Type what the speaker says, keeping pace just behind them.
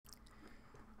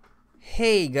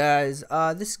Hey guys,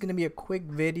 this is gonna be a quick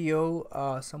video.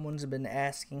 Someone's been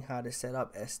asking how to set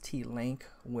up ST-Link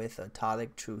with Untitled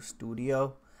Chapter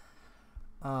Studio.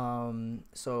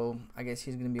 So I guess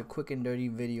he's gonna be a quick and dirty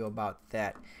video about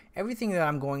that. Everything that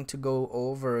I'm going to go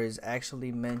over is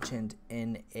actually mentioned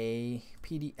in a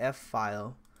PDF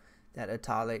file that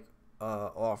Untitled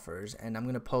offers, and I'm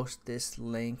gonna post this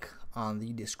link on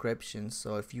the description.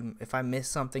 So if I miss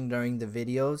something during the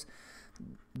video,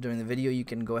 you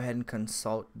can go ahead and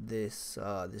consult this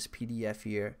this PDF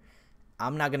here.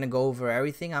 I'm not gonna go over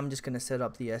everything. I'm just gonna set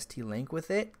up the ST-Link with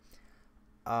it.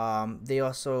 They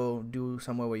also do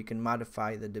somewhere where you can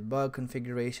modify the debug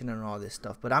configuration and all this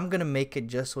stuff, but I'm gonna make it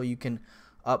just so you can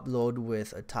upload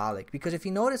with Untitled, because if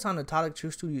you notice on Untitled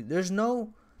Chapter Studio, there's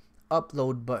no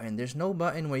upload button. There's no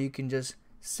button where you can just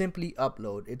simply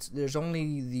upload. There's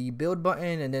only the build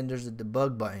button, and then there's the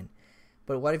debug button.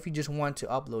 But what if you just want to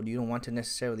upload? You don't want to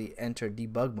necessarily enter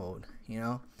debug mode, you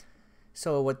know?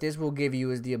 So what this will give you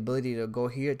is the ability to go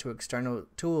here to external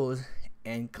tools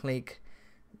and click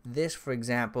this, for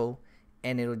example,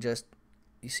 and it'll just,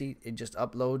 you see, it just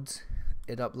uploads.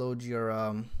 It uploads your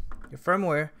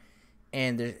firmware,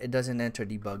 and it doesn't enter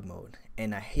debug mode.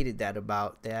 And I hated that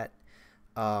about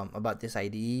this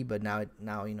IDE, but now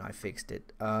you know I fixed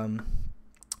it.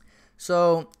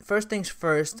 So first things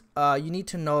first, you need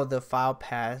to know the file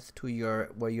path to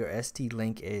where your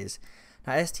ST-Link is.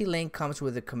 Now ST-Link comes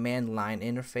with a command line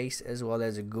interface as well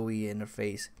as a GUI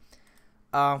interface.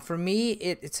 For me,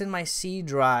 it's in my C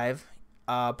drive,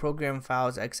 program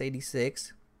files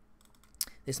x86.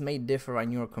 This may differ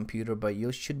on your computer, but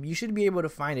you should be able to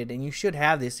find it, and you should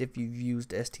have this if you've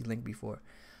used ST-Link before.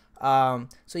 So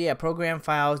yeah, program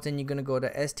files. Then you're gonna go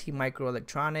to ST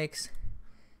Microelectronics.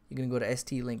 You're going to go to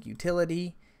ST-Link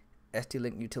Utility,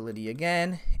 ST-Link Utility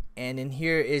again, and in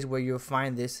here is where you'll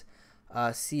find this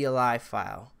CLI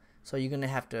file. So you're going to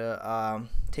have to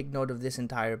take note of this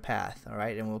entire path,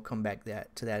 alright, and we'll come back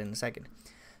to that in a second.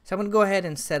 So I'm going to go ahead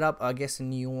and set up, I guess, a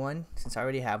new one, since I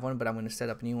already have one, but I'm going to set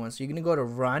up a new one. So you're going to go to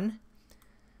Run,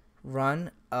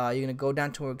 you're going to go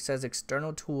down to where it says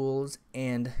External Tools,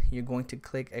 and you're going to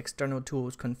click External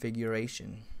Tools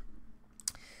Configuration.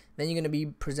 Then you're going to be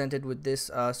presented with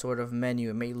this sort of menu.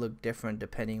 It may look different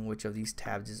depending which of these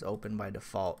tabs is open by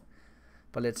default,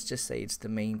 but let's just say it's the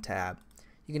main tab.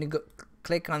 You're going to go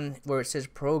click on where it says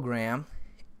Program,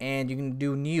 and you can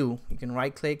do New. You can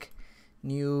right click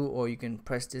New, or you can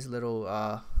press this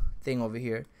little thing over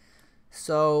here.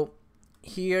 So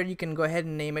here you can go ahead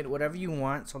and name it whatever you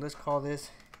want. So let's call this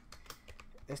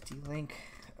ST-Link.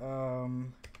 I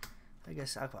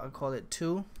guess I'll call it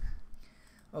 2.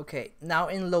 Okay, now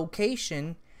in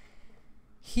location,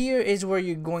 here is where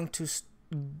you're going to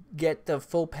get the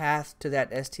full path to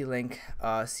that ST-Link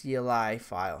CLI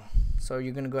file. So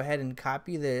you're going to go ahead and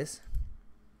copy this.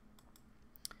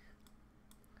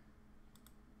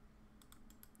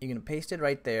 You're going to paste it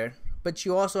right there, but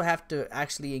you also have to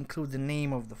actually include the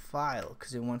name of the file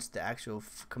because it wants the actual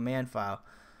command file.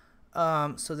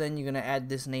 So then you're going to add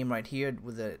this name right here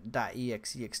with a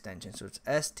 .exe extension. So it's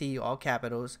ST, all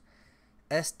capitals,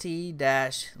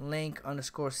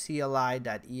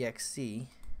 st-link_cli.exe,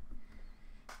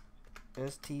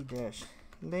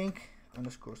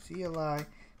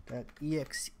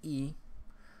 st-link_cli.exe.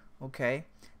 Okay,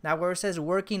 now where it says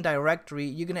working directory,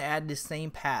 you're gonna add the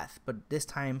same path, but this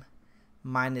time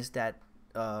minus that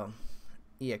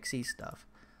exe stuff.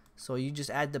 So you just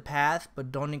add the path,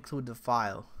 but don't include the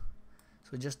file.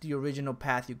 So just the original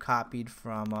path you copied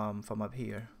from up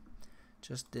here,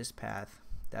 just this path.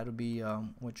 That'll be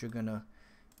what you're gonna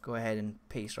go ahead and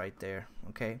paste right there.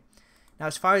 Okay. Now,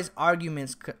 as far as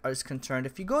arguments is concerned,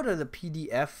 if you go to the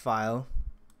PDF file,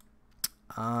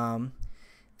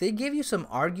 they give you some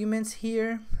arguments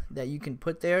here that you can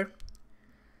put there.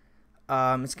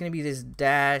 It's gonna be this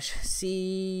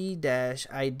 -c-id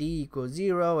equals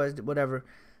 0 as whatever,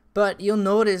 but you'll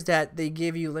notice that they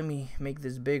give you. Let me make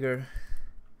this bigger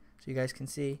so you guys can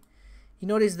see. You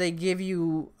notice they give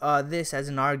you this as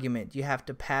an argument. You have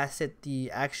to pass it the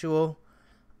actual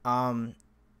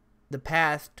the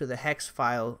path to the hex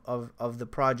file of the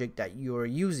project that you are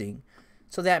using.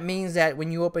 So that means that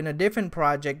when you open a different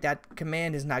project, that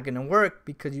command is not going to work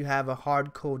because you have a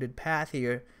hard-coded path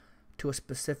here to a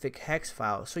specific hex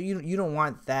file. So you don't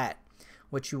want that.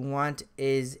 What you want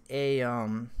is a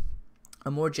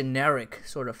more generic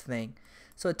sort of thing.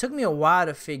 So it took me a while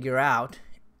to figure out.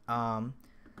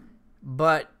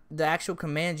 But the actual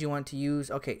commands you want to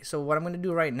use, okay, so what I'm going to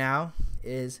do right now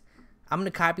is I'm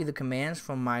going to copy the commands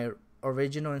from my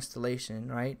original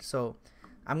installation, right? So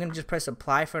I'm going to just press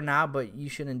apply for now, but you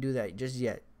shouldn't do that just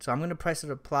yet. So I'm going to press it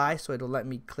apply so it'll let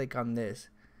me click on this.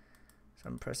 So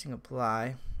I'm pressing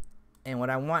apply, and what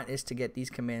I want is to get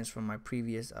these commands from my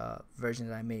previous version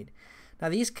that I made. Now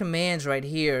these commands right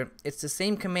here, it's the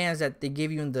same commands that they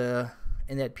give you in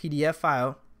that PDF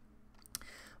file,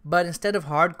 but instead of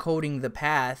hard coding the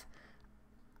path,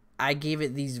 I gave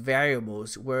it these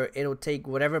variables where it'll take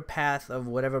whatever path of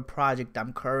whatever project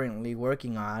I'm currently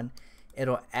working on,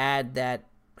 it'll add that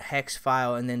hex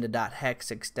file and then the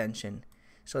 .hex extension.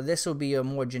 So this will be a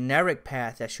more generic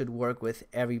path that should work with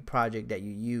every project that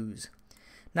you use.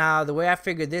 Now the way I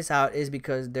figured this out is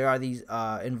because there are these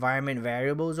environment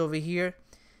variables over here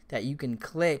that you can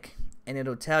click, and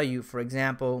it'll tell you, for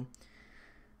example,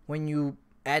 when you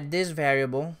add this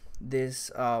variable, this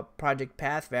project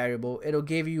path variable, it'll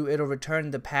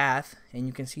return the path, and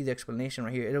you can see the explanation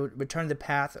right here. It'll return the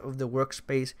path of the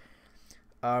workspace,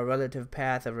 relative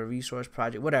path of a resource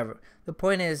project, whatever. The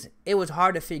point is, it was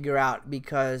hard to figure out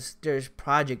because there's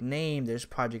project name, there's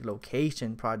project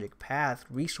location, project path,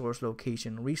 resource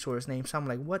location, resource name. So I'm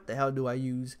like, what the hell do I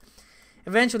use?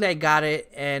 Eventually I got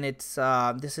it, and it's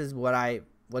this is what at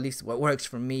least what works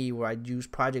for me, where I use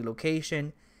project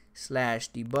location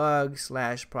 /debug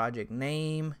 /project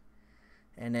name,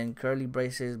 and then curly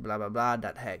braces blah blah blah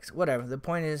 .hex, whatever. The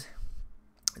point is,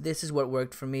 this is what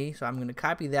worked for me, so I'm going to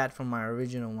copy that from my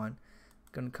original one.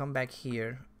 I'm going to come back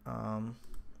here.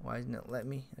 Why isn't it let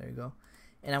me? There you go.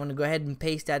 And I'm going to go ahead and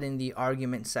paste that in the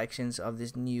argument sections of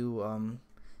this new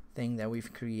thing that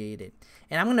we've created.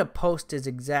 And I'm going to post this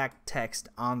exact text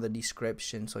on the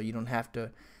description, so you don't have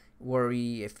to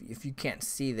worry if you can't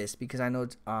see this, because I know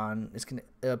it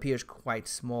appears quite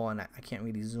small and I can't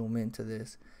really zoom into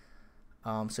this.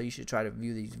 So you should try to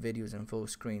view these videos in full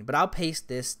screen. But I'll paste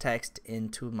this text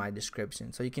into my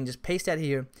description, so you can just paste that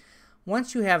here.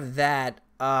 Once you have that,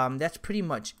 that's pretty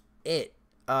much it.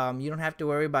 You don't have to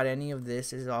worry about any of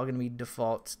this. This is all going to be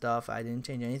default stuff. I didn't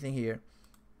change anything here.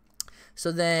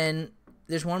 So then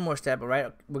there's one more step,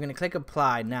 right? We're going to click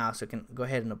apply now, so you can go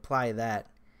ahead and apply that.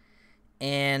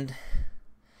 And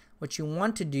what you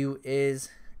want to do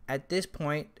is, at this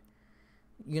point,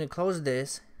 you're going to close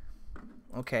this,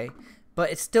 okay? But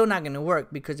it's still not going to work,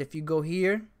 because if you go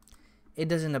here, it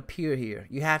doesn't appear here.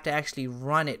 You have to actually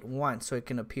run it once so it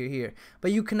can appear here.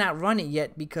 But you cannot run it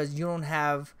yet because you don't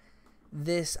have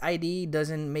this IDE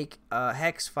doesn't make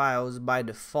hex files by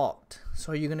default.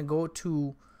 So you're going to go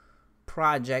to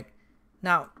project.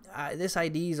 Now this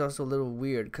IDE is also a little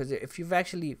weird, because if you've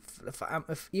actually,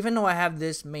 even though I have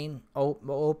this main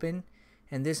open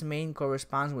and this main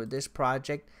corresponds with this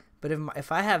project, but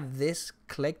if I have this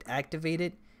clicked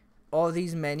activated, all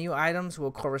these menu items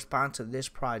will correspond to this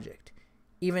project,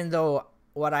 even though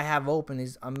what I have open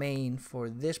is a main for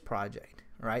this project,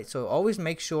 right? So always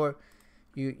make sure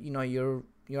you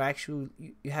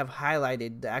have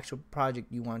highlighted the actual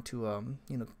project you want to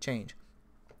change.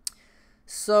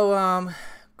 So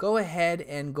go ahead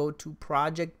and go to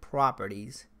project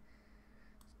properties.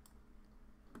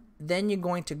 Then you're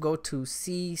going to go to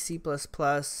C++. Is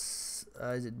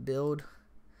it build?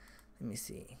 Let me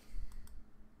see.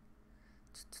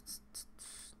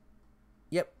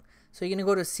 Yep. So you're going to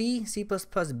go to C++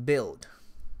 build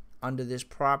under this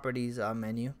properties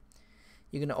menu.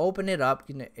 You're going to open it up.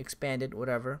 You're going to expand it,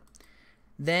 whatever.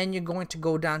 Then you're going to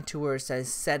go down to where it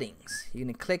says settings. You're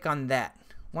going to click on that.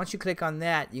 Once you click on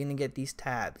that, you're going to get these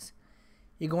tabs.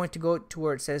 You're going to go to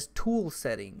where it says tool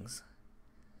settings.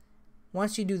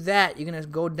 Once you do that, you're going to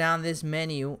go down this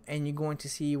menu and you're going to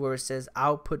see where it says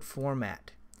output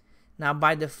format. Now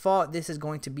by default, this is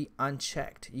going to be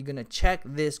unchecked. You're going to check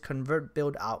this convert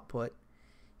build output.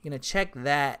 You're going to check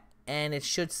that, and it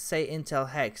should say Intel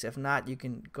hex. If not, you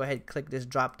can go ahead and click this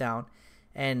drop down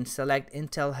and select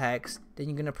Intel hex. Then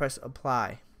you're going to press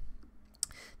apply.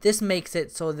 This makes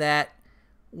it so that,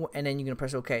 and then you're going to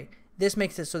press OK. This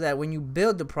makes it so that when you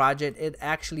build the project, it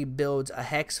actually builds a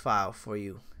hex file for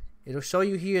you. It'll show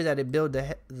you here that it built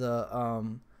the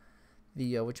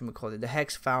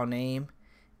hex file name,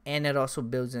 and it also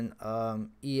builds an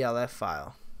ELF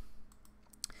file.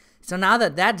 So now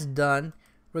that that's done,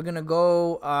 we're gonna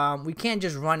go. We can't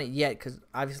just run it yet because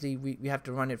obviously we have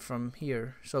to run it from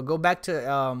here. So go back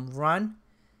to run.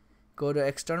 Go to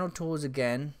external tools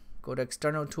again. Go to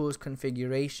external tools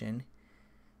configuration.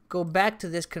 Go back to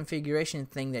this configuration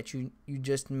thing that you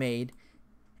just made,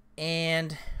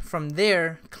 and from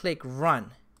there click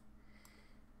run.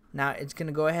 Now it's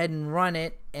gonna go ahead and run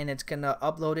it, and it's gonna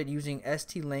upload it using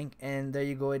ST-Link, and there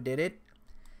you go, it did it.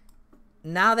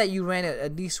 Now that you ran it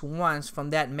at least once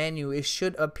from that menu, it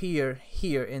should appear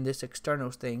here in this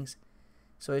external things.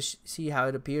 So see how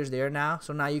it appears there now.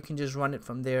 So now you can just run it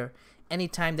from there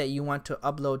anytime that you want to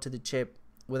upload to the chip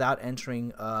without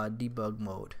entering debug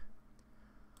mode.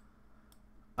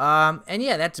 And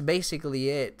yeah, that's basically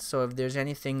it. So if there's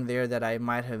anything there that I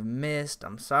might have missed,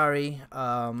 I'm sorry.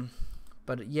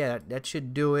 But yeah, that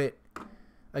should do it.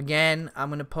 Again, I'm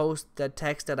gonna post the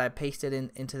text that I pasted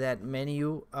into that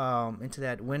menu, into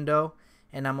that window,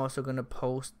 and I'm also gonna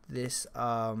post this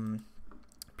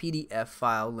PDF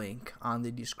file link on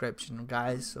the description,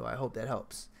 guys. So I hope that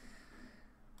helps.